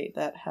enjoy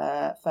that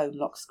her phone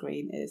lock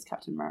screen is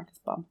Captain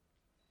America's bum.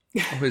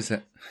 Oh, is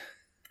it?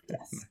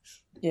 Yes.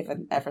 Nice.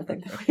 Given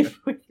everything that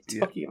we've been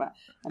talking about.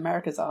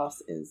 America's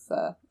arse is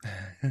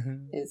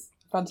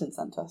front and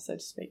centre, so to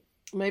speak.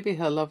 Maybe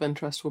her love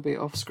interest will be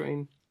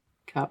off-screen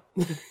Cap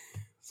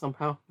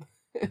somehow.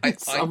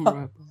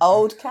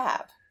 Old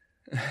Cap?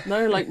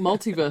 No, like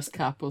multiverse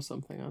Cap or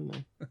something, I don't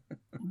know.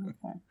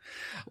 Okay.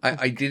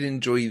 I did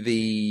enjoy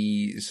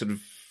the sort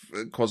of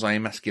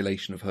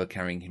quasi-emasculation of her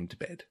carrying him to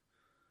bed.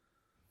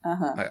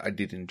 I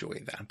did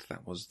enjoy that.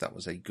 That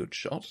was a good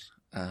shot.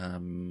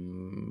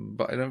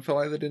 But I don't feel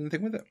like they did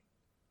anything with it.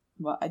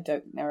 Well, I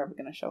don't think they're ever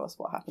going to show us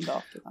what happened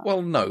after that.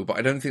 Well, no, but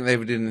I don't think they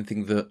ever did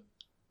anything that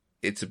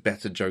it's a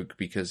better joke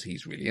because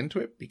he's really into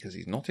it, because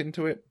he's not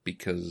into it,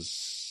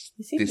 because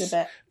he seems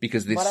a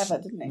bit whatever,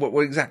 didn't he? Well,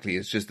 exactly.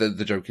 It's just the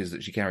joke is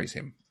that she carries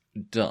him.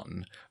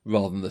 Done.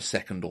 Rather than the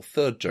second or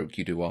third joke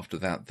you do after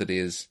that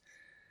is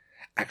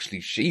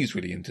actually she's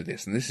really into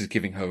this, and this is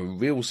giving her a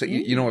real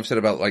you know what I've said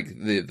about like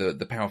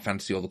the power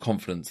fantasy or the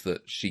confidence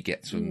that she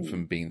gets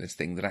from being this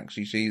thing, that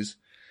actually she's,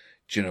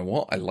 do you know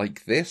what, I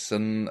like this,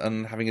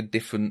 and having a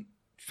different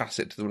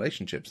facet to the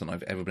relationships than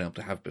I've ever been able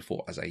to have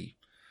before as a,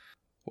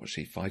 what's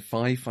she,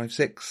 5'5",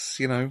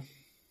 5'6",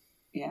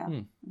 Yeah, I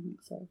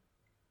think so.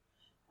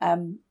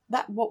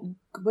 That what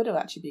would have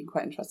actually been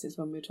quite interesting is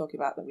when we were talking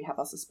about that we have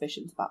our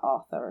suspicions about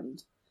Arthur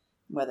and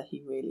whether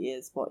he really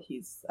is what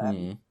he's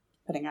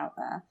putting out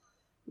there.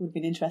 It would have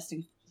been interesting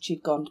if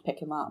she'd gone to pick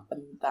him up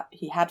and that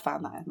he had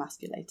found that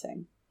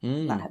emasculating.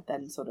 That had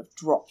then sort of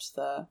dropped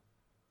the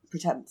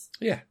pretense.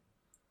 Yeah.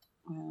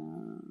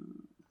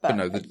 But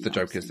no, the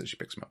joke is that she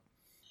picks him up.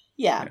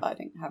 Yeah, but I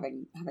think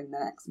having the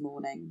next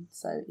morning,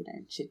 so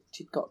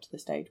she'd got to the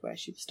stage where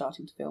she was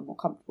starting to feel more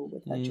comfortable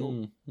with her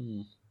dual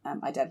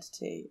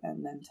identity,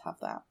 and then to have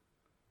that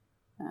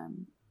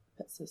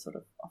puts her sort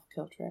of off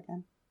kilter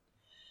again.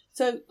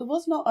 So there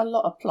was not a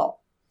lot of plot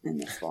in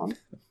this one,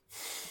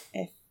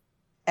 if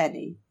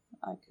any.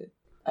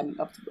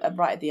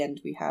 Right at the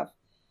end we have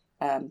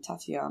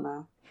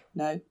Titania.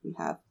 No, we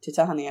have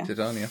Titania.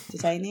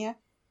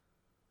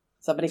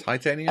 Somebody.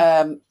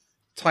 Titania?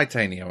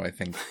 Titania, I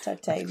think.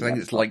 Titania. I think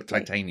it's like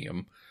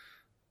titanium.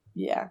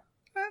 Yeah.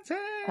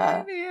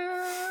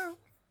 Titania.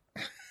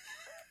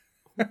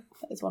 That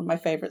is one of my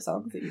favourite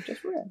songs that you've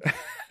just read.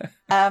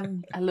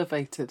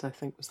 Elevated, I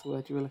think was the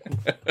word you were looking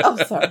for. Oh,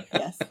 sorry,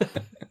 yes.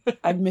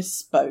 I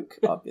misspoke,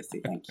 obviously.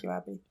 Thank you,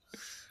 Abby.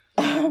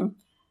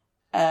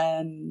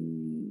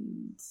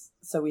 And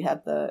so we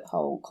had the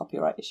whole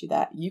copyright issue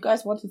there. You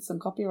guys wanted some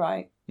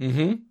copyright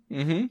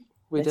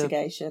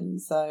litigation,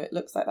 so it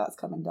looks like that's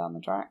coming down the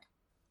track.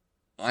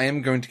 I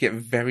am going to get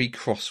very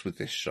cross with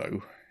this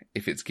show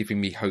if it's giving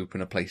me hope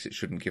in a place it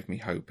shouldn't give me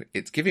hope.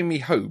 It's giving me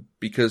hope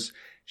because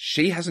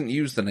she hasn't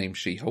used the name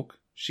She-Hulk.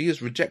 She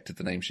has rejected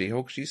the name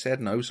She-Hulk. She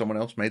said, no, someone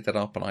else made that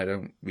up and I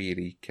don't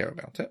really care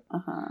about it.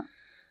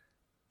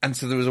 And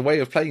so there was a way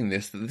of playing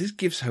this that this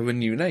gives her a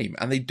new name.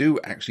 And they do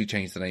actually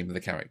change the name of the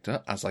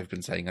character, as I've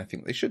been saying I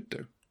think they should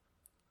do.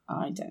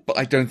 I don't. But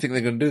I don't think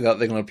they're going to do that.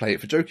 They're going to play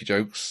it for jokey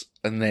jokes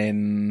and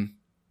then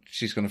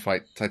she's going to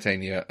fight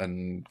Titania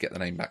and get the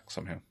name back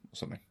somehow or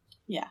something.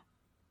 Yeah.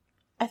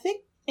 I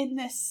think in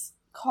this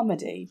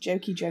comedy,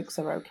 jokey jokes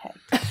are okay.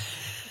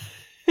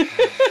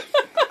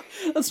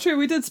 That's true.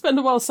 We did spend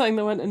a while saying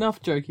there weren't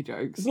enough jokey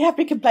jokes. We have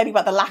been complaining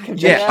about the lack of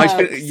jokes.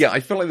 I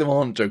feel like there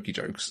aren't jokey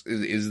jokes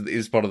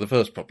is part of the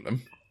first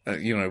problem.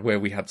 Where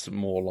we had some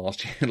more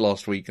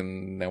last week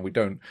and now we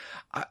don't.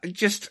 I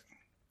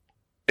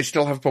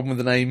still have a problem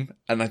with the name,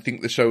 and I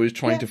think the show is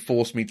trying to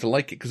force me to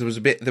like it because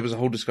there was a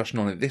whole discussion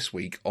on it this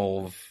week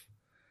of,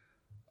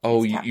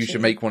 you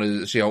should make one of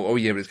the, oh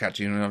yeah, but it's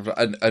catchy,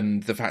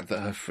 and the fact that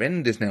her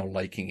friend is now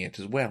liking it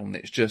as well, and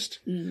it's just,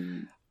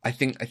 I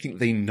think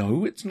they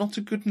know it's not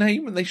a good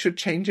name and they should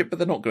change it, but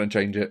they're not going to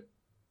change it.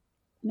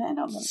 No,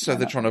 not. So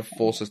they're trying to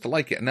force us to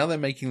like it, and now they're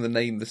making the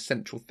name the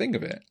central thing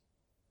of it,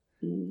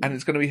 and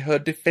it's going to be her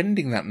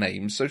defending that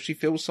name, so she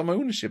feels some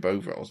ownership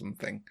over it or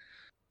something.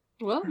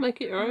 Well, make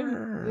it your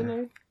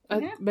own,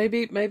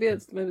 Maybe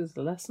it's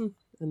a lesson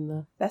in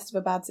the best of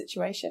a bad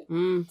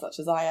situation, such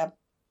as I am.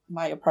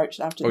 My approach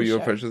after the show. Oh, your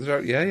approach to the show?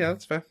 Yeah,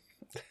 that's fair.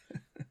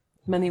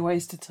 Many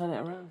ways to turn it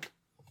around.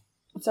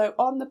 So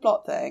on the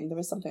plot thing, there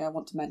is something I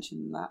want to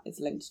mention that is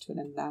linked to an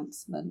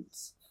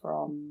announcement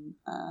from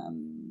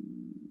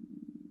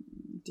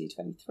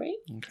D23.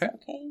 Okay.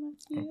 Okay,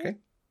 Matthew? Okay.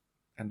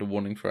 And a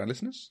warning for our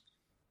listeners?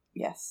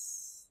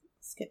 Yes.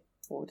 Skip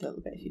forward a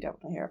little bit if you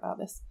don't want to hear about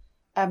this.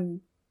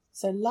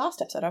 So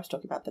last episode I was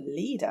talking about the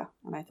leader,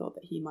 and I thought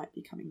that he might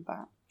be coming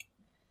back.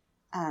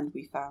 And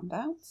we found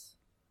out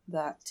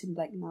that Tim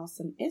Blake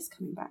Nelson is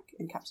coming back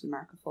in Captain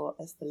America 4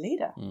 as the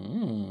leader.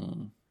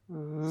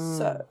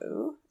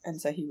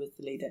 So he was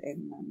the leader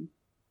in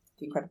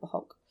The Incredible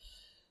Hulk.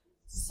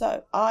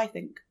 So I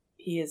think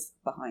he is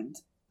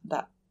behind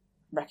that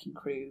Wrecking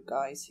Crew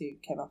guys who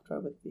came after her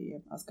with the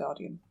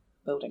Asgardian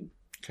building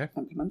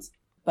implements.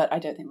 But I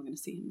don't think we're going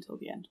to see him until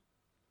the end.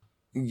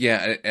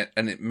 Yeah,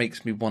 and it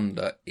makes me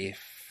wonder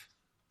if,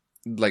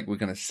 we're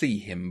going to see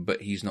him,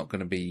 but he's not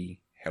going to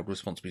be held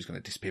responsible. He's going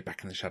to disappear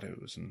back in the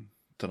shadows and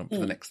done up for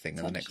the next thing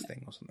and the next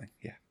thing or something.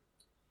 Yeah.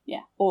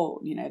 Yeah,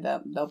 or,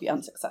 they'll be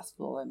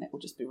unsuccessful and it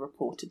will just be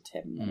reported to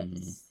him that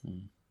it's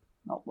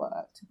not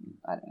worked.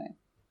 I don't know.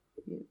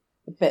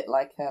 A bit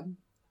like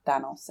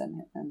Thanos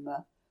in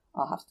the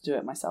I'll have to do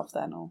it myself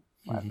then, or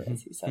whatever it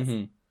is he says.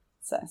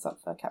 Set us up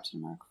for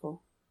Captain America 4.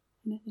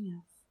 Anything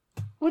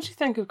else? What do you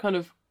think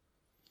of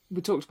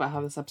we talked about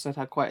how this episode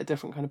had quite a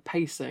different kind of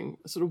pacing,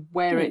 sort of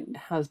where it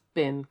has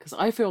been, because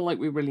I feel like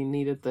we really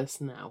needed this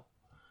now.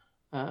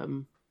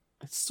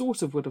 I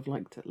sort of would have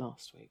liked it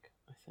last week,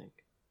 I think.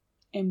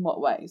 In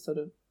what way? Sort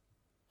of?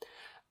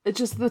 It's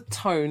just the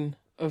tone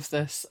of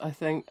this, I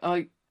think.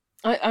 I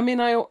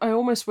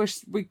almost wish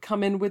we'd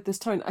come in with this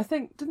tone. I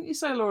think, didn't you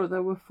say, Laura,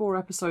 there were 4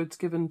 episodes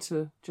given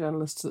to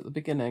journalists at the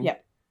beginning? Yeah.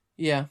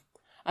 Yeah.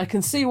 I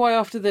can see why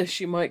after this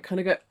you might kind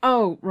of go,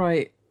 oh,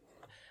 right.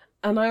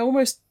 And I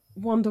almost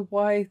wonder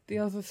why the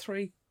other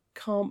 3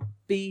 can't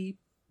be,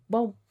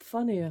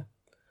 funnier.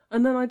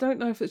 And then I don't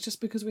know if it's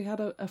just because we had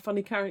a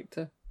funny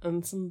character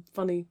and some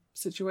funny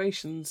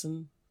situations.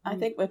 And I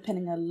think we're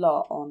pinning a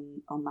lot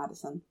on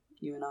Madison,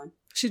 you and I.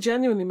 She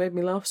genuinely made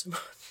me laugh so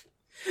much.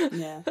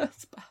 Yeah.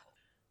 That's bad.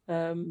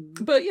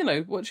 But,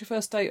 what's your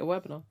first date at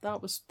webinar?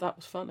 That was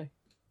funny.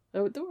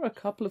 There were a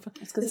couple of...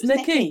 It's 'cause It's it was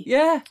Nikki.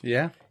 Yeah.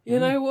 Yeah. You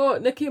know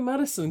what? Nikki and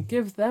Madison,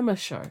 give them a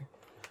show.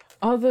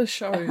 Other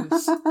shows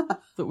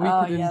that we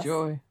could yes.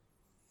 enjoy.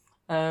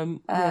 No,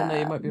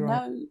 you might be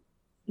right.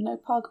 No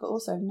Pug, but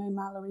also no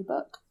Mallory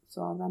book.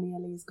 So our Rani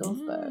Elise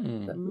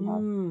Goldberg that we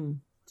have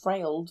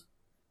trailed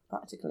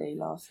practically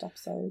last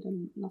episode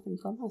and nothing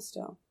from her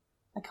still.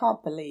 I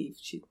can't believe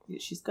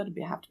she's got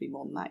to have to be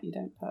more than that. You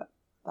don't put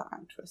that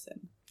actress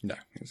in. No,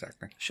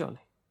 exactly. Surely.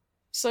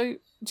 So,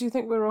 do you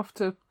think we're off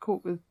to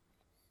court with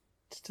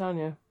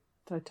Titania?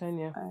 I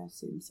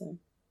assume so.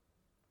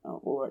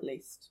 Or at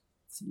least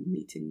some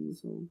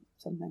meetings or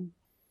something,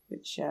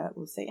 which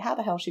we'll see. How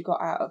the hell she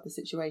got out of the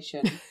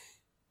situation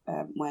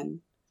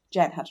when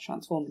Jen had to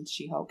transform into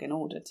She-Hulk in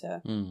order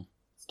to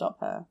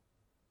stop her.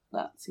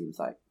 That seems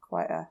like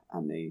quite a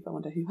move. I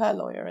wonder who her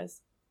lawyer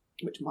is,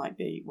 which might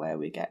be where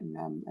we're getting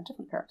a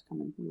different character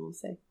coming. We will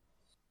see.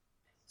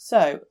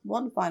 So,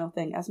 one final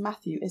thing. As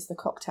Matthew is the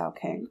cocktail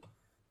king,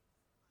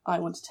 I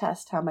want to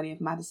test how many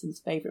of Madison's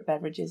favourite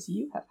beverages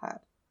you have had.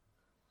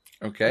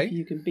 Okay. If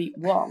you can beat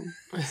Wong.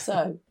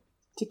 So,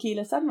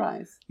 Tequila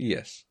Sunrise.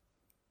 Yes.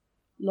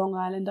 Long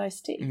Island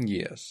Iced Tea.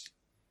 Yes.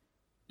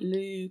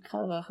 Blue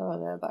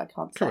Curacao, that I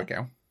can't say.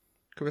 Curacao?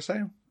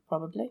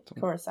 Probably.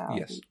 Curacao.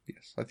 Yes.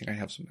 Yes. I think I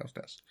have some else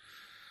there.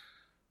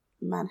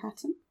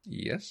 Manhattan.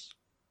 Yes.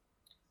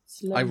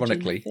 Slow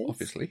Ironically, Gin Fizz.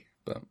 obviously,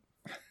 but...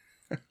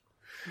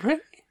 Really?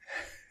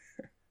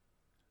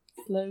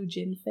 Slow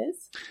Gin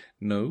Fizz.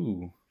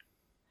 No.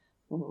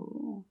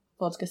 Ooh.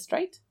 Vodka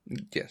Straight.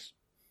 Yes.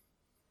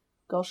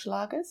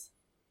 Goldschlagers.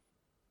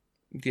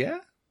 Yeah?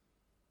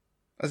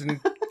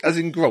 As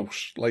in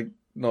gross, like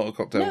not a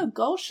cocktail. No,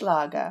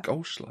 Goldschlager.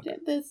 Goldschlager.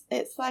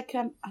 It's like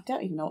I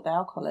don't even know what the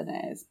alcohol in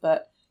it is,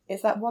 but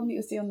it's that one that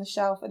you see on the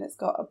shelf, and it's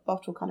got a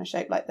bottle kind of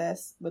shaped like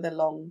this with a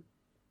long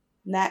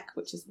neck,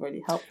 which is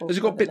really helpful. Has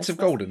it got bits of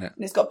gold in it?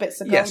 And it's got bits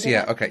of gold. Yes. in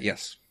Yeah. it. Okay.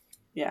 Yes.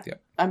 Yeah. Yeah.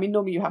 I mean,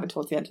 normally you have it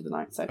towards the end of the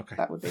night, so Okay.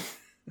 that would be.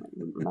 You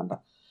wouldn't remember.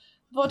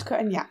 Vodka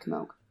and yak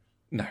milk.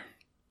 No.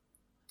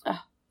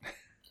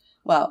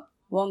 Well,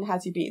 Wong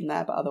has you beaten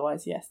there, but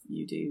otherwise, yes,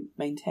 you do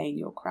maintain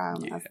your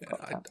crown as the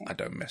cocktail king. I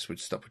don't mess with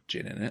stuff with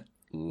gin in it.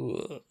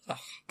 Ugh.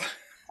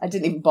 I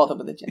didn't even bother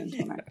with the gin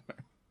until now.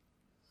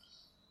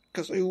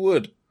 Because I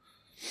would.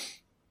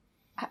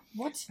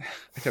 What?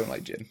 I don't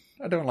like gin.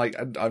 I don't like.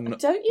 I'm not.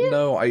 Don't you?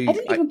 No, I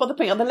didn't even bother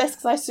putting it on the list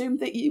because I assumed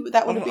that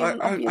that would have been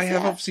an obvious I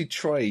have yes. obviously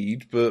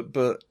tried,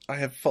 but I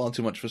have far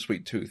too much of a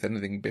sweet tooth.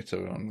 Anything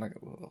bitter, I'm like,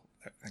 oh,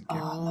 no, thank you.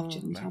 Oh, I love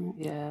gin and tonic.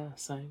 Yeah,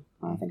 same.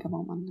 I think I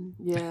want one now.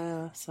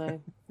 Yeah,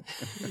 same.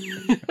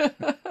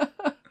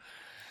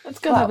 Let's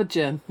go have a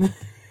gin.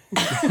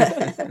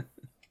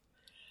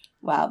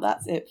 Well,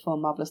 that's it for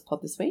Marvellous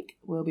Pod this week.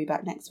 We'll be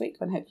back next week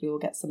when hopefully we'll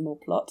get some more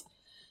plot.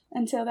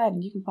 Until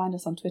then, you can find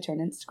us on Twitter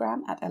and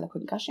Instagram at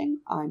Eloquent Gushing.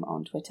 I'm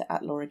on Twitter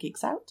at Laura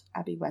Geeks Out.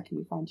 Abby, where can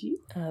we find you?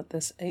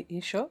 This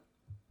 8 shot.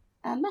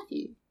 And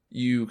Matthew.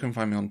 You can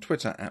find me on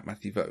Twitter at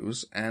Matthew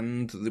Vose,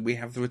 and we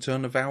have the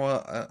return of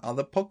our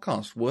other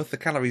podcast. Worth the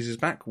Calories is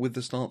back with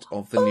the start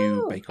of the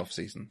new Bake Off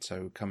season.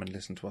 So come and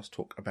listen to us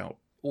talk about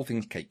all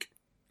things cake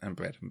and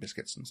bread and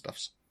biscuits and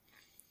stuffs.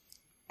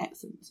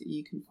 Excellent.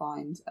 You can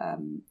find a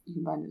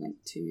link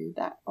to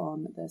that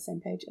on the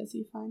same page as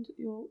you find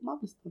your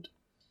Marvellous Pod.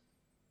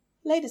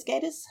 Latest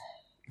Gators.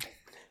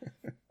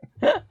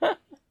 I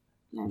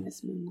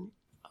miss Moonlight.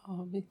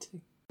 Oh, me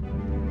too.